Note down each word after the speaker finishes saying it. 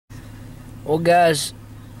Well, guys,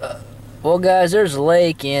 there's a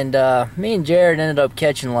lake, and me and Jared ended up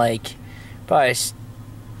catching like probably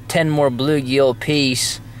 10 more bluegill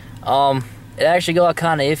apiece. It actually got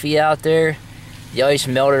kind of iffy out there. The ice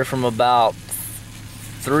melted from about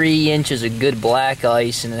 3 inches of good black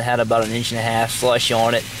ice, and it had about 1.5 inches slush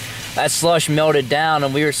on it. That slush melted down,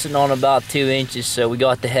 and we were sitting on about 2 inches, so we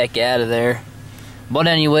got the heck out of there. But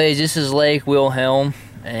anyways, this is Lake Wilhelm,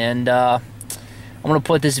 and I'm gonna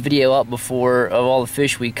put this video up before of all the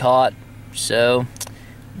fish we caught. So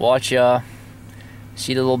watch, see the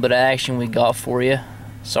little bit of action we got for you.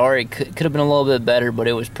 Sorry, it could have been a little bit better, but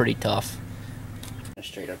it was pretty tough.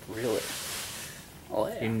 Straight up reel it. Oh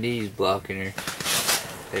yeah. Your knee's blocking her.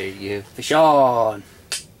 There you go. Fish on.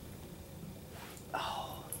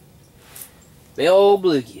 Oh. Big old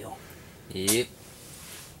bluegill. Yep.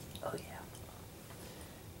 Oh yeah.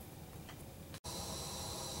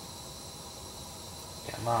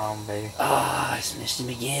 Come on, baby. Ah, I just missed him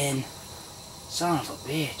again. Son of a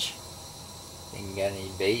bitch. Ain't got any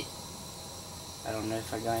bait? I don't know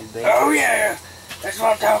if I got any bait. Oh yeah! That's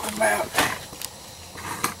what I'm talking about.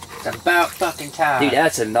 It's about fucking time. Dude,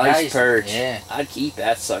 that's a nice perch. Yeah. I'd keep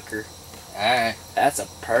that sucker. Alright. That's a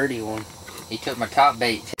purty one. He took my top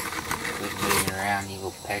bait too. Quit moving around, you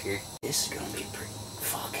little pecker. This is gonna be pretty.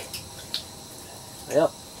 Fuck.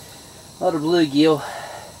 Well, another bluegill.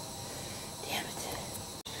 Damn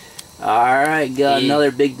it. Alright, got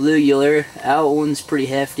another big bluegill there. Out one's pretty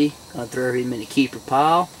hefty. Gonna throw him in the keeper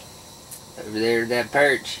pile. Over there, that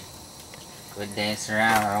perch. Quit dancing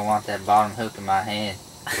around. I don't want that bottom hook in my hand.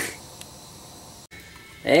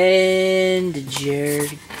 And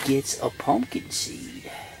Jared gets a pumpkin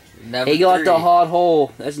seed. Number He got 3. the hot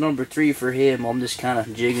hole. That's number 3 for him. I'm just kind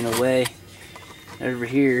of jigging away over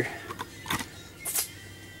here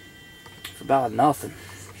for about nothing.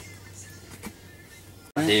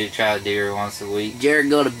 Try to do her once a week.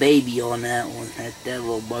 Jared got a baby on that one. That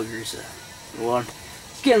little bugger's the one.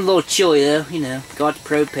 It's getting a little chilly though, you know. Got the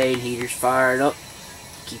propane heaters fired up.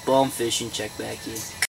 Keep on fishing. Check back in.